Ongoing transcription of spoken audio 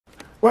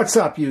What's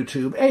up,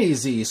 YouTube?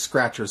 AZ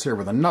Scratchers here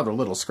with another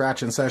little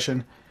scratching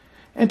session.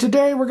 And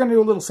today we're going to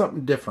do a little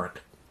something different.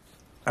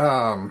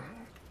 I'm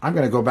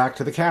going to go back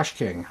to the Cash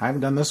King. I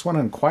haven't done this one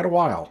in quite a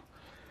while.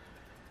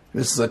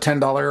 This is a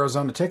 $10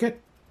 Arizona ticket.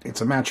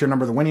 It's a match your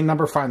number, the winning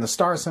number, find the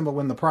star symbol,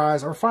 win the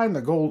prize, or find the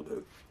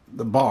gold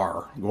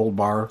bar,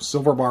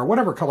 silver bar,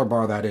 whatever color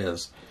bar that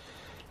is.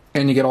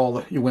 And you get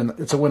you win.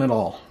 It's a win it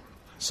all.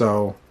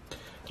 So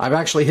I've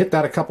actually hit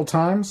that a couple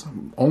times,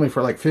 only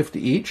for like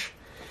 50 each.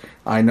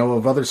 I know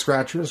of other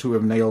scratchers who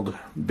have nailed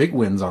big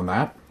wins on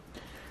that.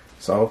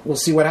 So we'll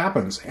see what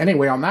happens.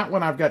 Anyway, on that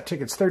one, I've got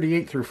tickets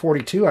 38 through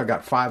 42. I've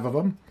got 5 of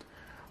them.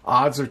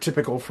 Odds are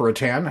typical for a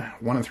 10,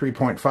 1 in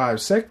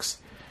 3.56.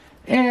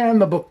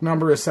 And the book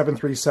number is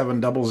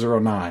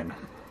 737009.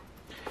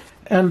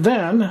 And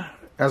then,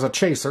 as a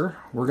chaser,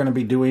 we're going to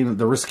be doing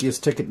the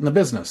riskiest ticket in the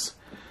business.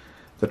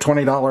 The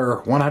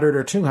 $20 100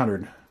 or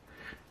 200.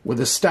 With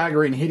the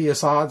staggering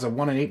hideous odds of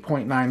 1 in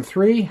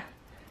 8.93.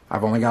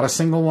 I've only got a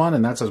single one,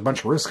 and that's as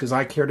much risk as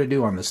I care to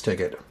do on this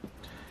ticket.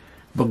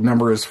 Book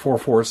number is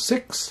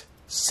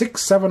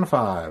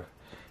 446675,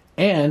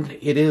 and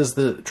it is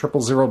the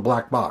 000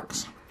 black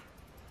box.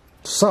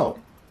 So,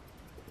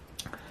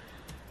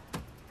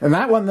 and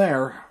that one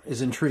there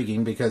is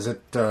intriguing because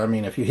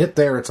if you hit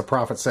there, it's a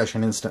profit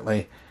session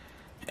instantly.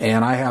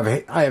 And I have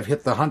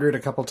hit the 100 a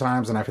couple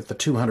times, and I've hit the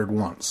 200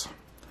 once.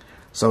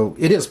 So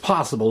it is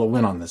possible to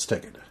win on this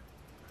ticket.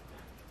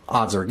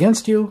 Odds are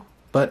against you,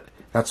 but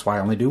that's why I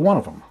only do one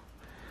of them.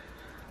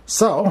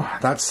 So,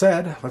 that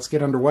said, let's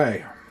get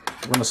underway.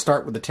 We're going to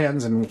start with the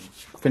 10s and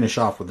finish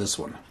off with this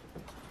one.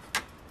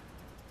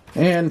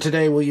 And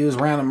today we'll use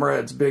Random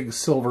Red's Big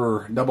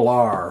Silver Double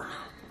R.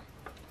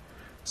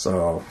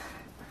 So,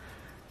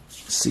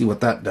 see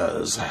what that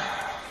does.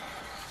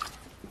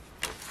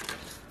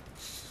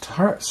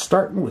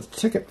 Starting with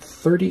ticket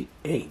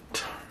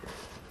 38.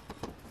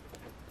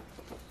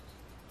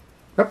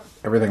 Yep,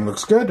 everything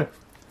looks good.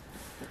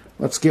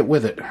 Let's get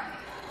with it.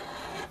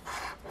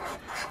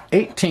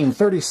 18,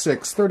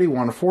 36,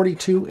 31,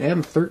 42,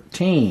 and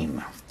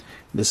 13.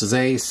 This is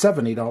a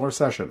 $70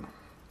 session.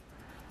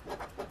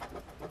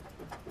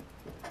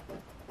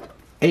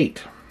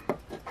 8,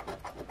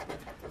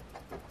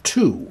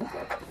 2,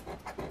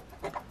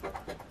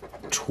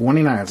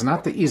 29. It's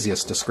not the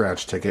easiest to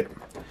scratch ticket.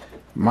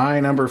 My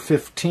number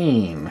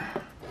 15,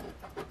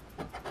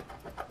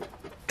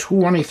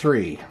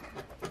 23,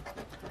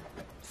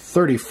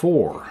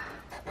 34,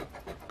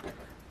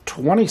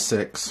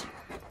 26,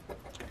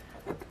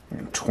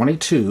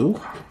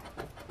 22,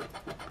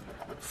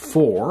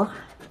 4,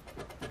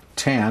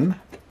 10,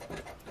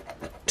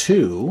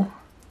 2,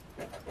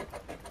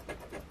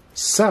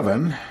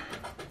 7,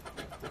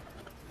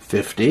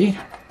 50,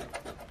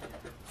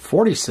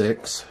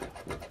 46,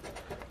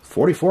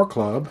 44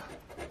 club,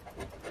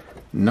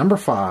 number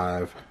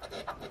 5,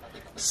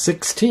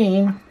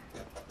 16,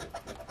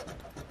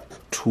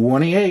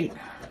 28,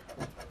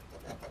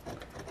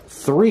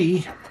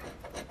 3,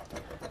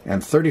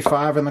 and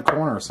 35 in the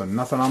corner, so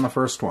nothing on the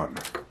first one.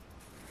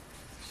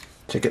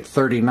 Ticket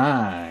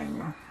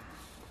 39.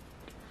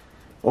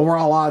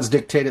 Overall odds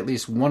dictate at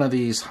least one of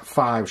these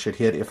 5 should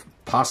hit, if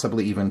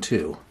possibly even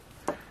 2.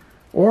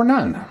 Or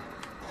none.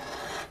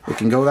 It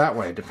can go that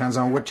way. Depends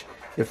on which.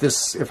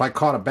 If I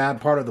caught a bad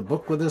part of the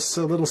book with this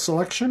little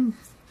selection,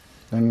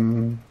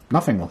 then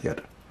nothing will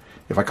hit.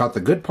 If I caught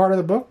the good part of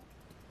the book,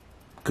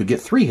 could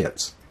get 3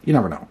 hits. You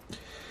never know.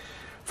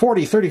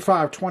 40,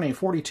 35, 20,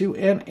 42,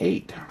 and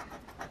 8.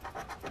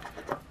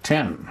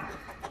 10,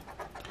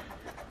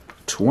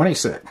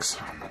 26,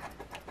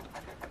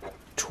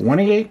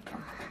 28,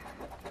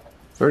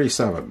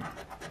 37,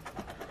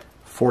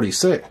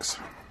 46,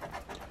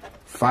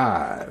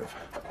 5,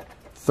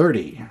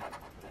 30,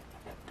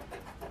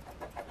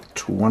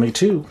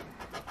 22,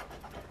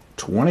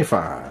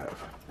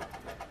 25,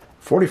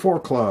 44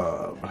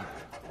 club,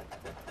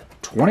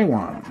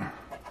 21,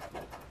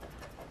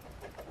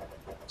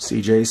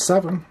 CJ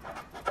 7,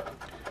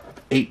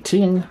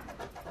 18,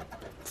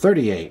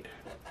 38,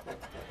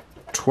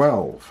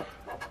 12,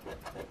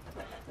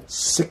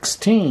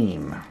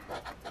 16,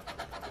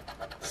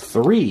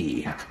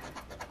 3,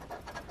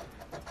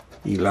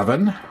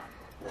 11,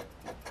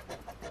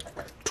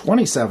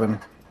 27,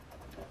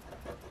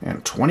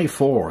 and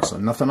 24. So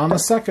nothing on the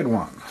second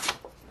one.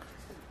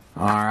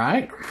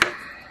 Alright.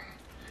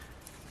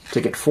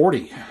 Ticket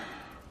 40.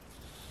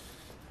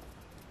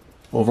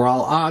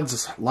 Overall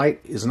odds, light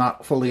is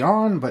not fully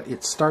on, but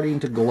it's starting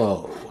to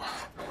glow.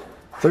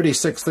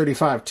 36,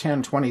 35,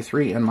 10,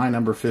 23, and my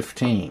number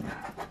 15.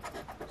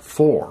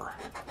 4,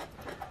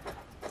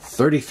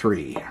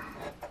 33,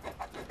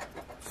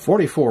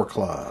 44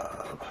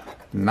 club,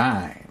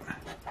 9,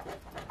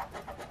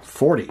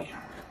 40,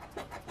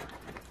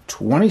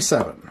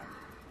 27,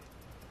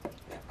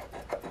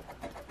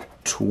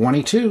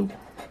 22,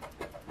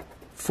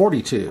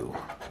 42,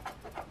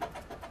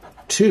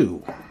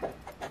 2,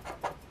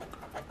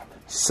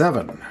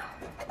 7,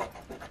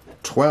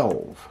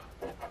 12,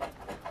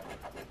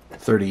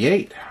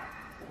 38,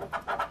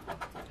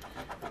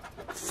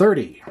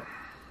 30,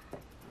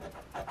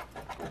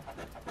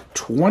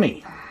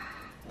 20,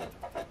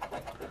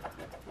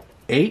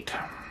 8,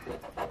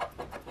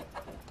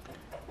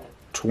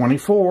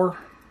 24,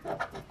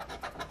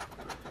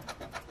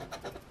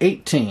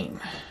 18,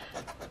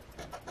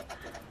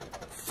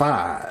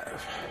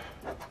 5,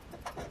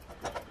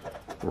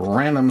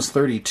 randoms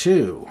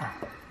 32,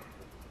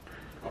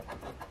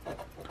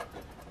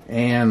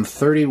 and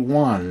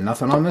 31.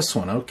 Nothing on this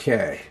one.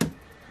 Okay.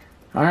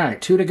 All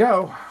right, 2 to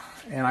go.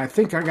 And I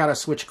think I got to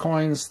switch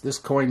coins. This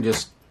coin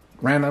just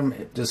random.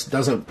 It just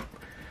doesn't.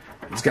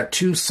 It's got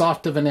too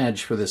soft of an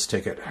edge for this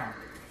ticket.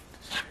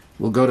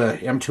 We'll go to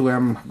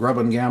M2M Grub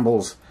and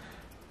Gamble's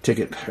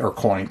ticket, or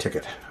coin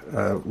ticket,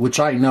 which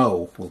I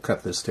know will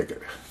cut this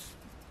ticket.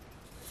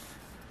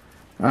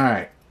 All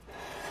right.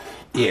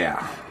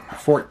 Yeah.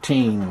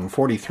 14,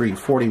 43,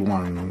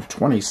 41,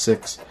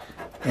 26,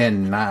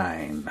 and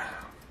 9.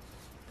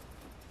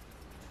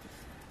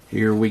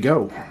 Here we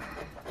go.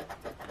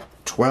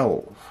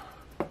 12,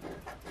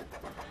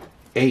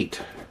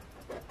 8,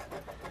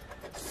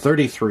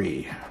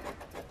 33,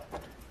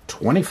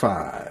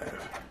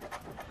 25,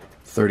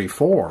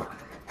 34,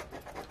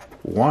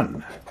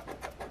 1,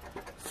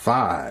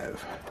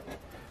 5,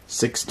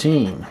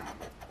 16,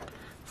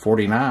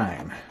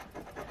 49,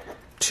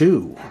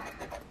 2,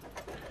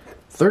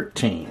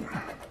 13,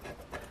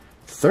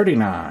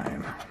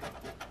 39,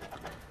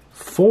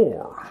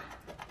 4,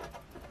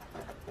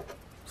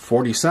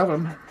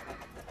 47,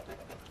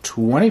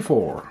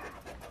 24,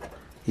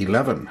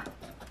 11,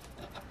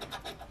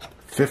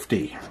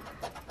 50,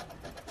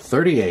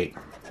 38,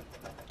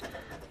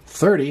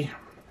 30,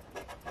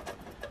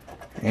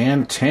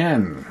 and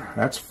 10.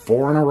 That's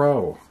 4 in a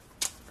row.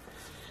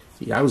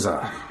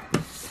 Yowza.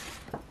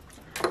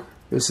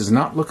 This is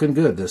not looking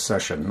good this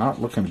session. Not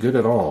looking good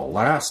at all.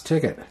 Last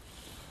ticket.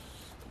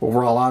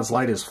 Overall odds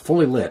light is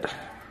fully lit.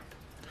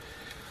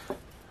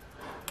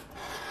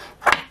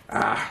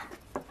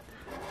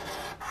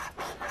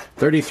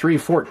 33,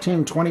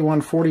 14,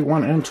 21,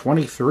 41, and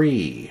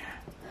 23.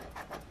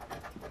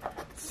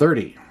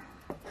 30,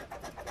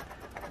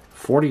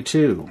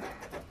 42,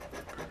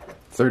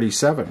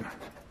 37,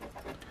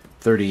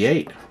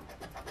 38,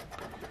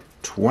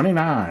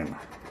 29,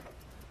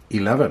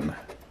 11,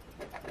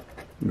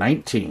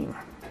 19,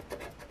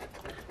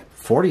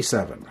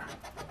 47,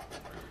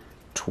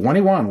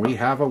 21. We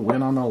have a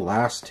win on the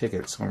last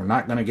ticket, so we're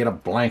not going to get a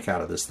blank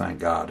out of this, thank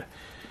God.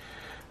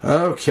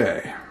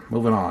 Okay,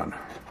 moving on.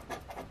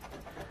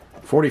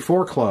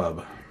 44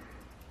 Club.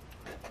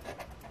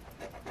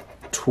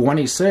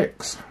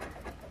 26.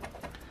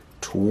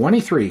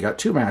 23. Got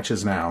 2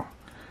 matches now.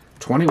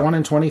 21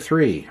 and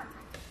 23.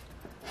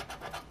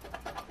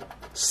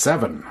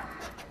 7.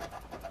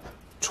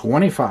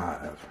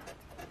 25.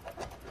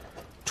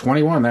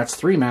 21. That's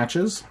 3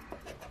 matches.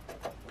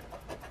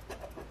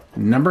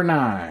 Number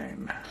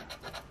 9.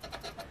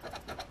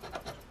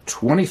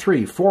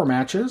 23. 4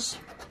 matches.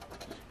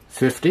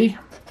 50.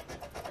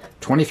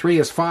 23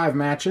 is 5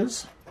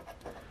 matches.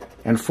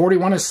 And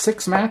 41 is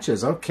 6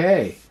 matches.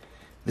 Okay.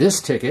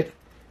 This ticket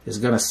is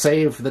going to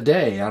save the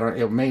day.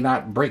 It may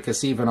not break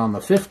us even on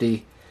the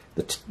 50,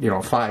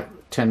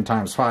 10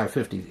 times 5,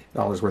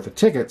 $50 worth of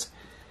tickets,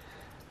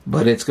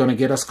 but it's going to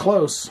get us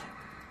close.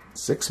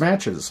 6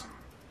 matches.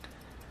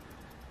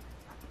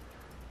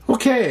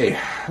 Okay,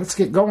 let's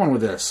get going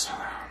with this.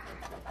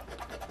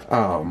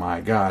 Oh my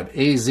God,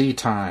 AZ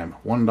time,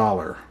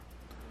 $1.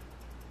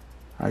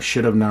 I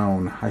should have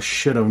known. I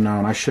should have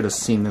known. I should have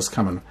seen this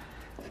coming.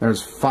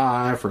 There's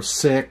 5 for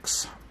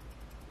 6.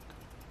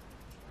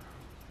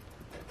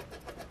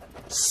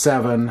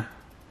 7,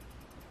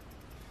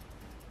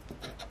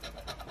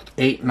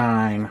 8,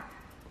 9,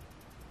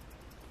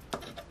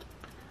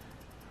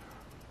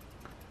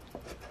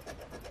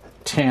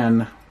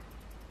 10,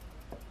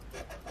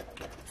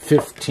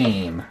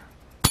 15.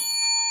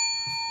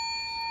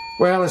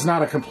 Well, it's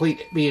not a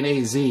complete being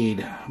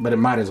AZ'd, but it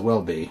might as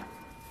well be.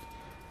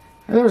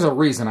 There's a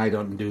reason I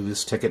don't do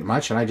this ticket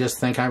much, and I just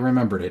think I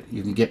remembered it.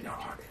 You can get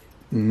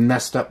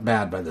messed up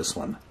bad by this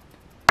one.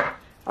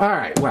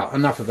 Alright, well,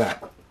 enough of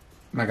that.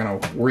 I'm not going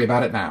to worry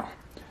about it now.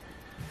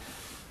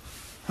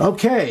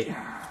 Okay.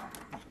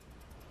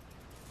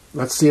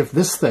 Let's see if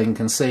this thing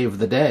can save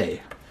the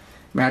day.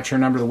 Match your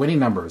number to the winning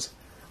numbers.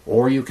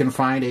 Or you can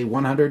find a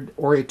 $100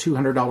 or a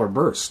 $200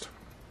 burst.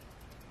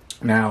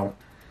 Now,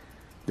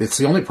 it's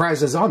the only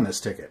prizes on this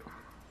ticket.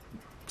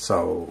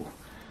 So,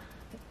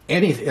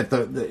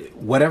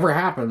 whatever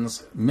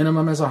happens,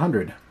 minimum is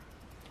 100.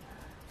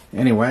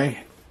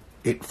 Anyway,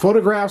 it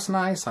photographs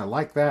nice. I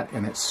like that.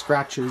 And it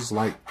scratches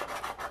like...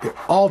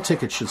 all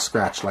tickets should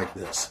scratch like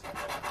this.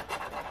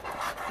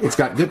 It's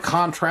got good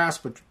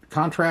contrast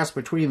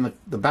between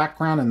the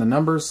background and the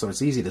numbers, so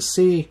it's easy to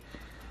see.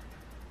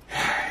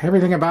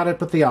 Everything about it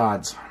but the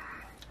odds.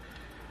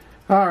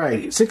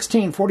 Alright,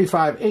 16,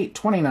 45, 8,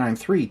 29,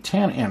 3,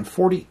 10, and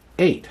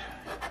 48.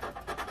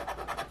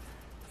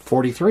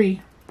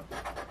 43,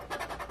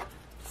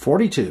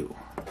 42,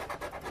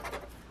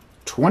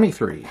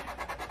 23,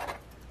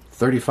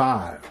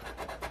 35,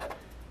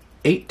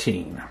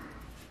 18,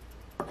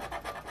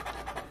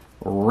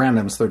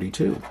 randoms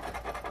 32,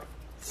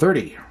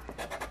 30,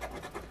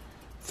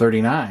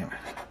 39,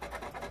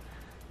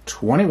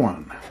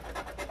 21,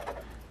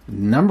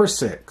 number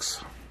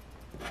 6,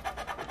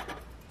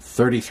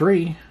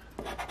 33,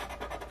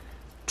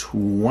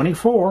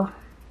 24,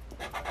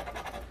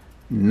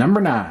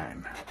 number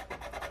 9,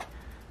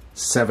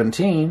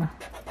 17,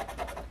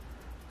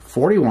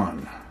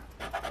 41,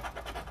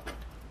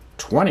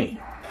 20,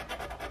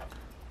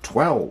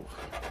 12,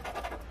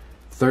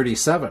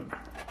 37,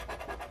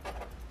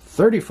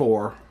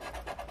 34,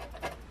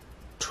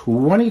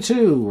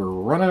 22, we're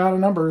running out of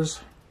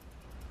numbers,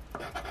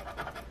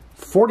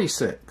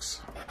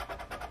 46,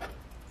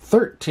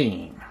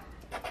 13,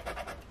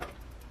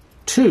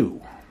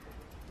 2,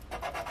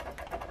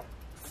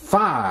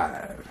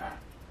 5,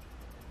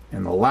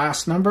 and the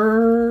last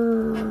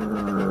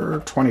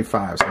number,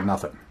 25, so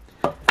nothing.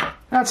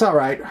 That's all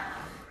right.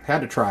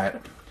 Had to try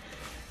it.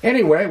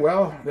 Anyway,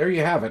 well, there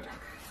you have it.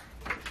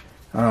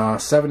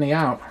 70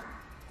 out,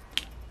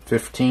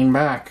 15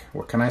 back.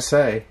 What can I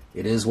say?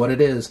 It is what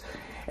it is.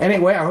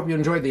 Anyway, I hope you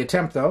enjoyed the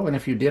attempt, though, and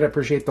if you did, I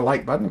appreciate the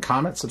like button,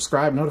 comment,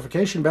 subscribe,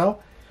 notification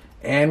bell,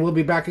 and we'll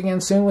be back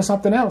again soon with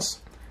something else.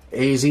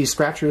 AZ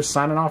Scratchers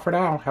signing off for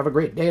now. Have a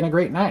great day and a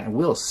great night, and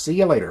we'll see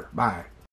you later. Bye.